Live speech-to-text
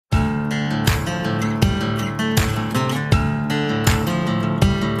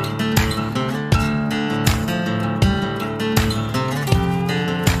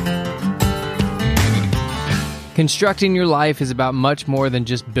Constructing your life is about much more than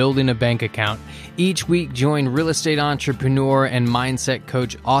just building a bank account. Each week, join real estate entrepreneur and mindset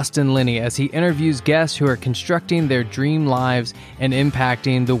coach Austin Linney as he interviews guests who are constructing their dream lives and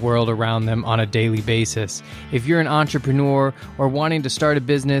impacting the world around them on a daily basis. If you're an entrepreneur or wanting to start a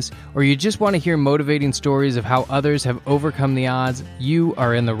business, or you just want to hear motivating stories of how others have overcome the odds, you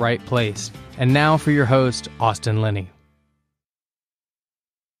are in the right place. And now for your host, Austin Linney.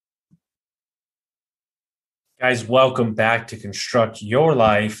 Guys, welcome back to Construct Your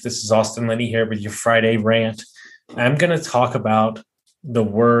Life. This is Austin Linney here with your Friday rant. I'm going to talk about the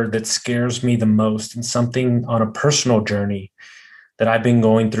word that scares me the most and something on a personal journey that I've been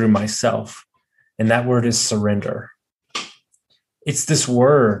going through myself. And that word is surrender. It's this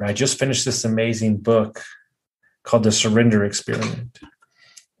word. I just finished this amazing book called The Surrender Experiment.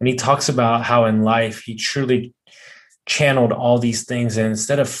 And he talks about how in life he truly channeled all these things, and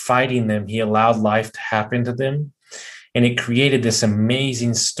instead of fighting them, he allowed life to happen to them, and it created this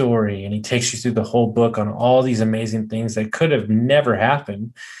amazing story. And he takes you through the whole book on all these amazing things that could have never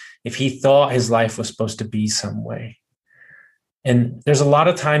happened if he thought his life was supposed to be some way. And there's a lot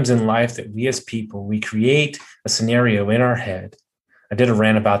of times in life that we as people, we create a scenario in our head. I did a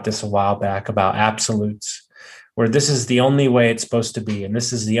rant about this a while back about absolutes, where this is the only way it's supposed to be, and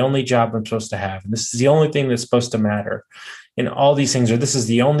this is the only job I'm supposed to have, and this is the only thing that's supposed to matter, and all these things, or this is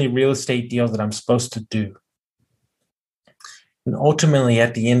the only real estate deal that I'm supposed to do. And ultimately,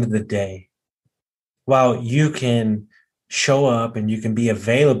 at the end of the day, while you can show up and you can be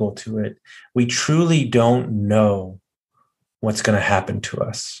available to it, we truly don't know what's going to happen to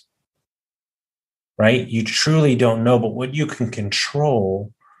us, right? You truly don't know, but what you can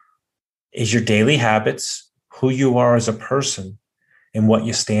control is your daily habits, who you are as a person, and what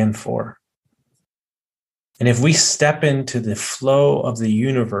you stand for. And if we step into the flow of the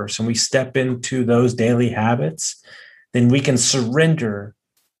universe and we step into those daily habits, then we can surrender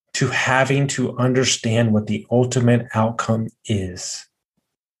to having to understand what the ultimate outcome is.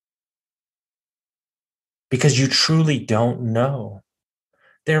 Because you truly don't know.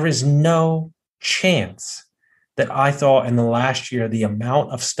 There is no chance that I thought in the last year the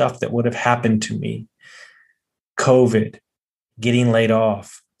amount of stuff that would have happened to me, COVID, getting laid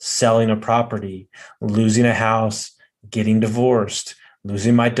off, selling a property, losing a house, getting divorced,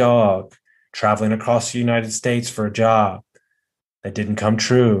 losing my dog, traveling across the United States for a job that didn't come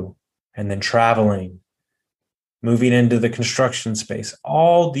true, and then traveling, moving into the construction space,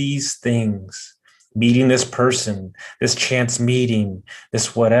 all these things, meeting this person, this chance meeting,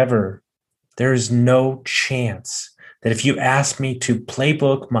 this whatever. There is no chance that if you ask me to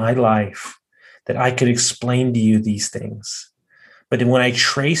playbook my life, that I could explain to you these things. But when I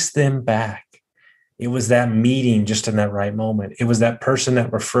trace them back, it was that meeting just in that right moment. It was that person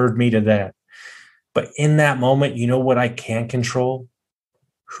that referred me to that. But in that moment, you know what I can control?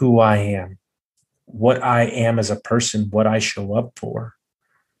 Who I am, what I am as a person, what I show up for.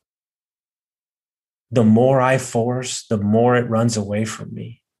 The more I force, the more it runs away from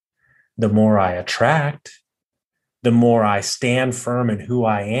me. The more I attract, the more I stand firm in who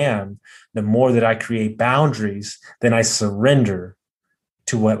I am, the more that I create boundaries, then I surrender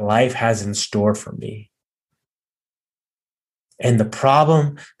to what life has in store for me. And the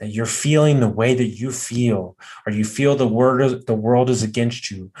problem that you're feeling the way that you feel, or you feel the world is against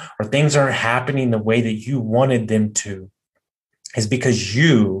you, or things aren't happening the way that you wanted them to, is because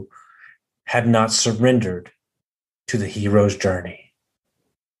you have not surrendered to the hero's journey.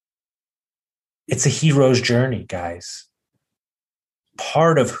 It's a hero's journey, guys.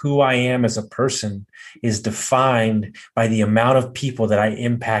 Part of who I am as a person is defined by the amount of people that I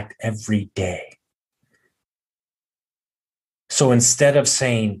impact every day. So instead of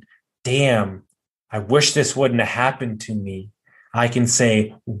saying, damn, I wish this wouldn't have happened to me, I can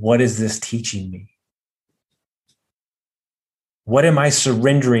say, what is this teaching me? What am I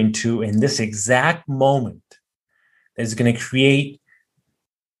surrendering to in this exact moment that is going to create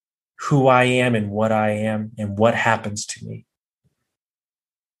who I am and what happens to me?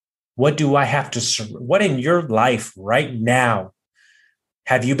 What do I have to, what in your life right now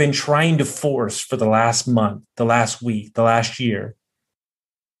have you been trying to force for the last month, the last week, the last year?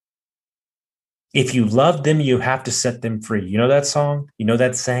 If you love them, you have to set them free. You know that song? You know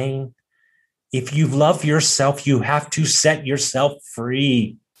that saying? If you love yourself, you have to set yourself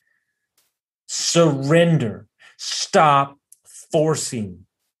free. Surrender. Stop forcing.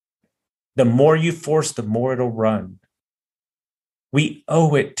 The more you force, the more it'll run. We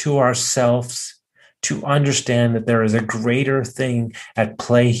owe it to ourselves to understand that there is a greater thing at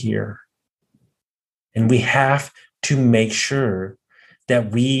play here. And we have to make sure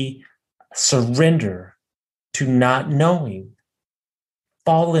that we surrender to not knowing.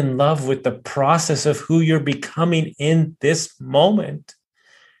 Fall in love with the process of who you're becoming in this moment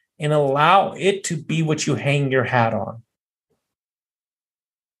and allow it to be what you hang your hat on.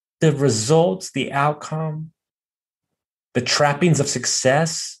 The results, the outcome, the trappings of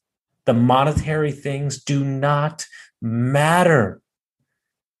success, the monetary things do not matter.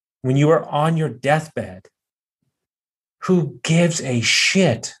 When you are on your deathbed, who gives a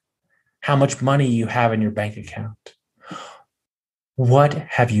shit how much money you have in your bank account? What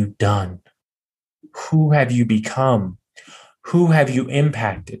have you done? Who have you become? Who have you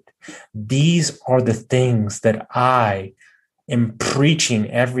impacted? These are the things that I am preaching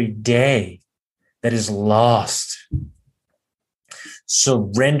every day that is lost.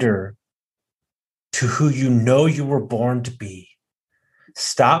 Surrender to who you know you were born to be.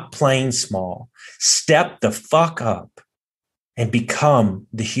 Stop playing small. Step the fuck up and become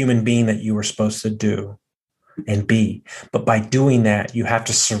the human being that you were supposed to do and be. But by doing that, you have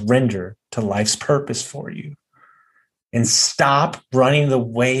to surrender to life's purpose for you and stop running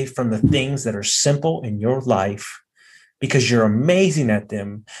away from the things that are simple in your life because you're amazing at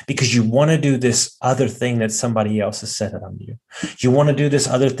them, because you want to do this other thing that somebody else has set on you. You want to do this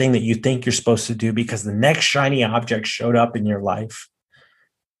other thing that you think you're supposed to do because the next shiny object showed up in your life.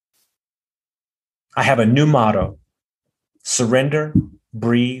 I have a new motto: surrender,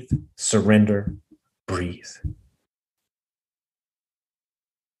 breathe, surrender, breathe.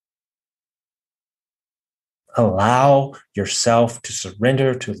 Allow yourself to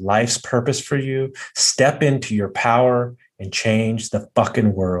surrender to life's purpose for you. Step into your power and change the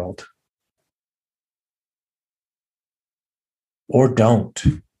fucking world. Or don't.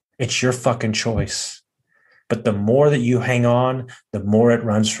 It's your fucking choice. But the more that you hang on, the more it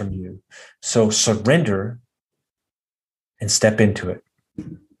runs from you. So surrender and step into it.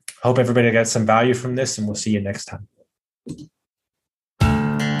 Hope everybody got some value from this, and we'll see you next time.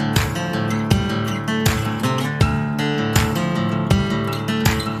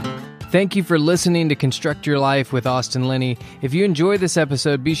 Thank you for listening to Construct Your Life with Austin Linney. If you enjoyed this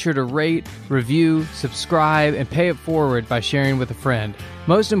episode, be sure to rate, review, subscribe, and pay it forward by sharing with a friend.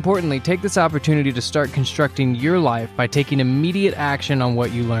 Most importantly, take this opportunity to start constructing your life by taking immediate action on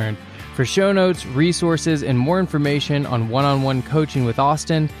what you learned. For show notes, resources, and more information on one-on-one coaching with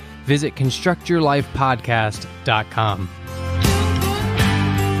Austin, visit constructyourlifepodcast.com.